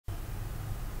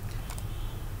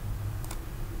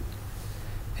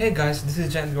Hey guys, this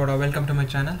is Jan Goda. Welcome to my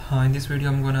channel. In this video,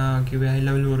 I'm gonna give a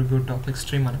high-level overview of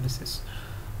clickstream analysis.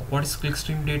 What is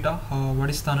clickstream data? What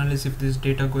is the analysis of this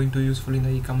data going to useful in the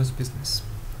e-commerce business?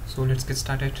 So let's get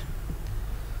started.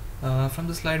 From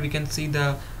the slide, we can see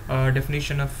the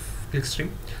definition of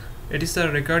clickstream. It is the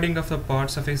recording of the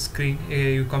parts of a screen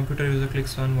your computer user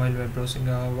clicks on while web browsing.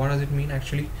 What does it mean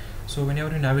actually? So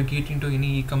whenever you navigate into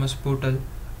any e-commerce portal,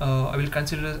 I will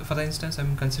consider, for the instance,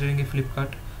 I'm considering a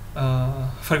Flipkart.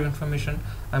 For your information,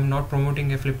 I'm not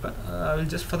promoting a Flipkart. I will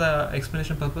just, for the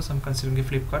explanation purpose, I'm considering a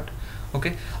Flipkart.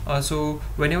 Okay. So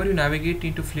whenever you navigate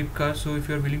into Flipkart, so if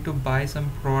you are willing to buy some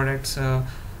products,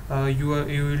 you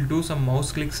will do some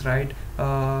mouse clicks, right?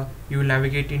 You will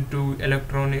navigate into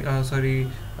electronic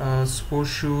sports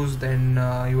shoes, then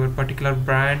your particular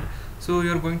brand. So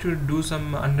you're going to do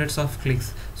some hundreds of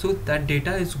clicks. So that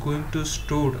data is going to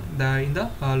stored in the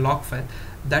log file.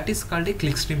 That is called a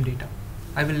clickstream data.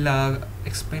 I will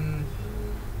explain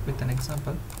with an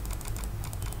example.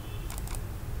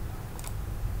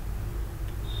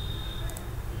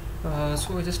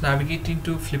 So I just navigate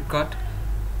into Flipkart,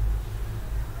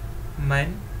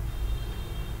 mine,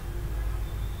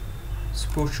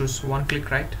 sports shoes, one click,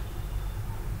 right?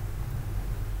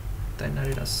 Then I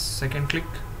did a second click,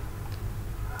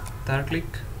 third click,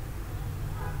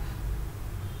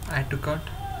 add to cart,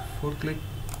 fourth click,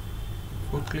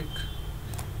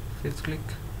 fifth click,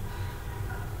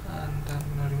 and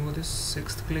I'm gonna remove this,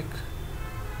 sixth click,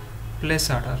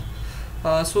 place order.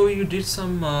 So you did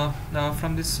some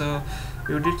from this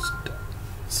you did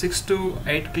 6 to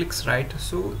 8 clicks, right?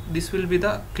 So this will be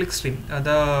the clickstream,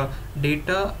 the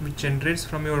data which generates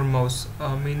from your mouse.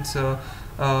 Means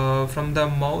from the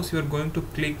mouse you are going to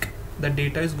click, the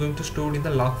data is going to store in the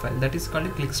log file. That is called a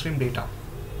clickstream data.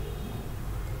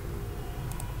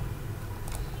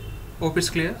 Hope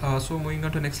it's clear. So moving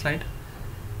on to next slide.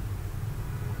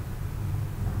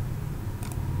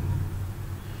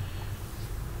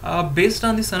 Based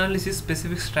on this analysis,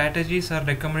 specific strategies are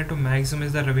recommended to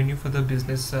maximize the revenue for the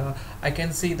business. I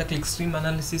can see the clickstream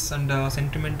analysis and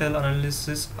sentimental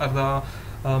analysis are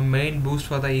the main boost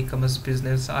for the e-commerce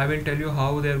business. I will tell you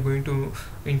how they are going to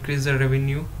increase the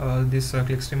revenue, this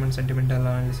clickstream and sentimental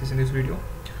analysis in this video.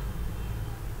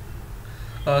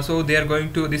 So they are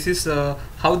going to, this is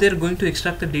how they are going to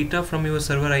extract the data from your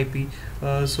server IP.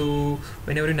 So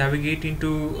whenever you navigate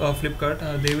into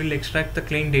Flipkart, they will extract the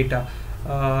claim data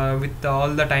with all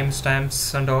the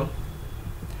timestamps and all,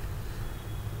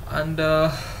 and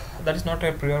that is not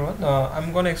a prior one.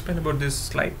 I'm going to explain about this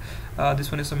slide.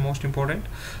 This one is the most important.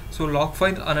 So log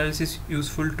file analysis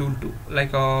useful tool too,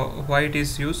 like why it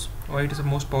is used, why it is the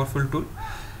most powerful tool.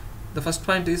 The first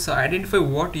point is identify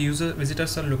what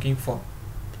visitors are looking for.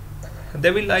 They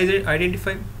will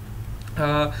identify,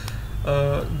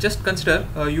 just consider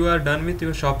you are done with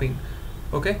your shopping.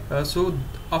 Okay, so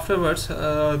afterwards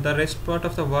the rest part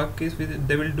of the work is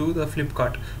they will do the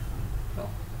Flipkart.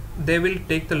 They will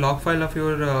take the log file of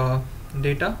your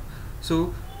data,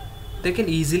 so they can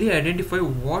easily identify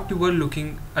what you were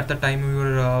looking at the time of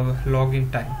your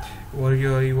login time. Were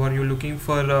you looking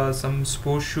for some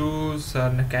sports shoes,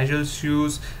 casual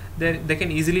shoes? They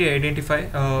can easily identify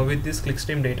with this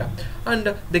clickstream data,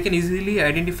 and they can easily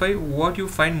identify what you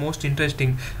find most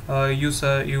interesting.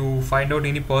 You find out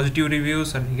any positive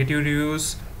reviews or negative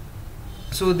reviews.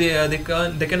 So they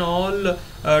can all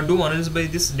do analysis by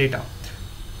this data,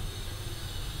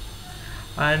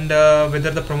 and whether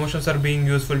the promotions are being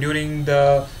useful during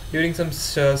some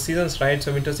seasons, right?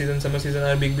 So winter season, summer season,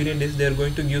 or big billion days, they are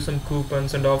going to give some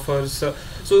coupons and offers.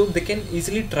 So they can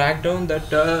easily track down that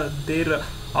their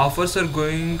offers are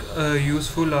going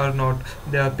useful or not,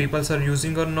 the people are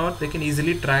using or not. They can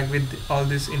easily track with all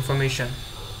this information.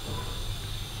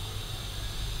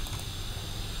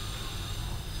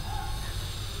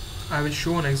 I will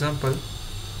show an example.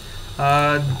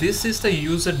 This is the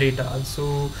user data.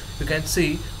 So you can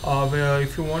see where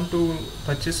if you want to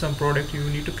purchase some product, you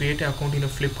need to create an account in a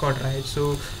Flipkart, right?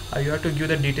 So you have to give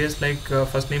the details like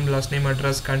first name, last name,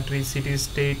 address, country, city,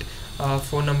 state,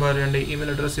 phone number, and email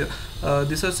address.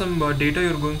 These are some data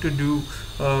you're going to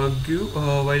give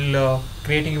while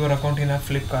creating your account in a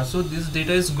Flipkart. So this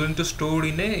data is going to store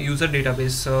in a user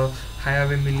database. I have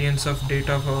millions of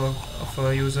data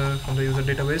of user from the user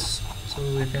database. So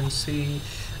you can see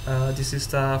this is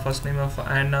the first name of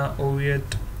Anna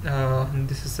Oviet.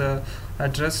 This is the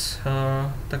address.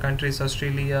 The country is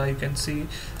Australia. You can see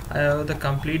I have the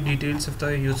complete details of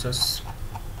the users.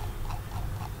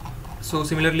 So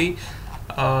similarly,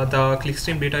 the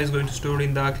clickstream data is going to store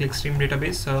in the clickstream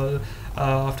database.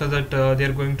 After that they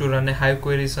are going to run a hive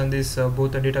queries on this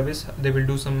both the database. They will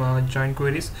do some join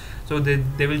queries, so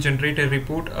they will generate a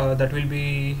report that will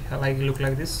be look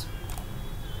like this.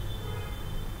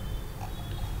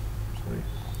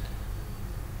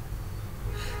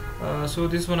 So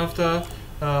this is one of the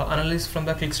analysis from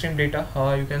the clickstream data.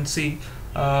 You can see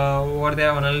what they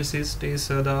have analysis is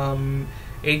the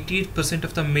 80%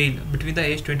 of the male between the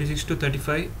age 26 to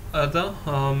 35 are the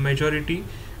majority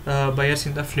buyers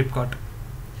in the Flipkart.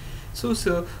 So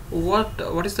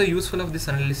what is the useful of this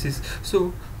analysis?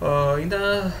 So in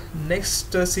the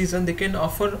next season they can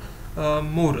offer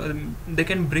more. They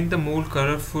can bring the more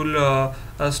colorful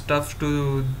stuff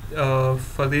to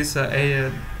for this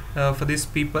for these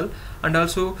people, and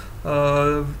also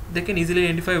they can easily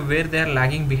identify where they are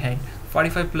lagging behind.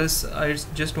 45 plus it's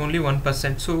just only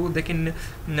 1%, so they can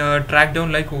track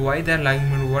down like why they are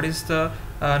lagging, what is the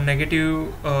negative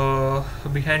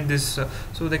behind this,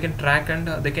 so they can track and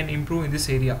they can improve in this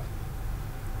area.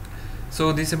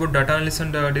 So this is about data analysis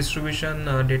and distribution,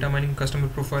 data mining, customer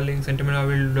profiling, sentiment.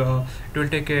 It will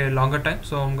take a longer time,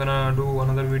 so I'm gonna do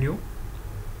another video.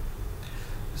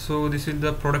 So this is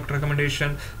the product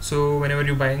recommendation. So whenever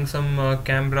you're buying some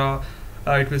camera,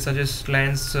 it will suggest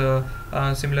lens.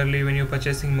 Similarly, when you're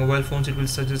purchasing mobile phones, it will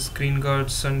suggest screen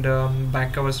guards and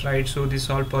back covers, right? So this is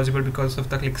all possible because of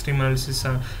the clickstream analysis.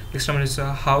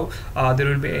 How there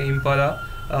will be a Impala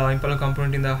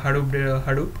component in the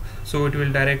Hadoop. So it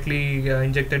will directly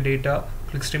inject the data,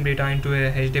 clickstream data, into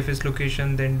a HDFS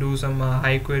location, then do some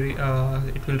high query.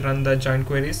 It will run the join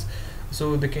queries.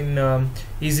 So they can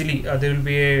easily there will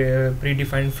be a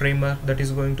predefined framework that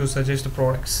is going to suggest the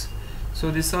products. So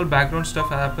this all background stuff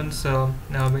happens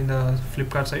in the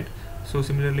Flipkart side. So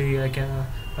similarly, I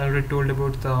already told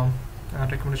about the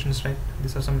recommendations, right?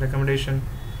 These are some recommendation.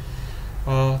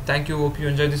 Thank you. Hope you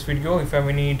enjoyed this video. If you have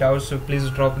any doubts, please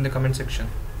drop in the comment section.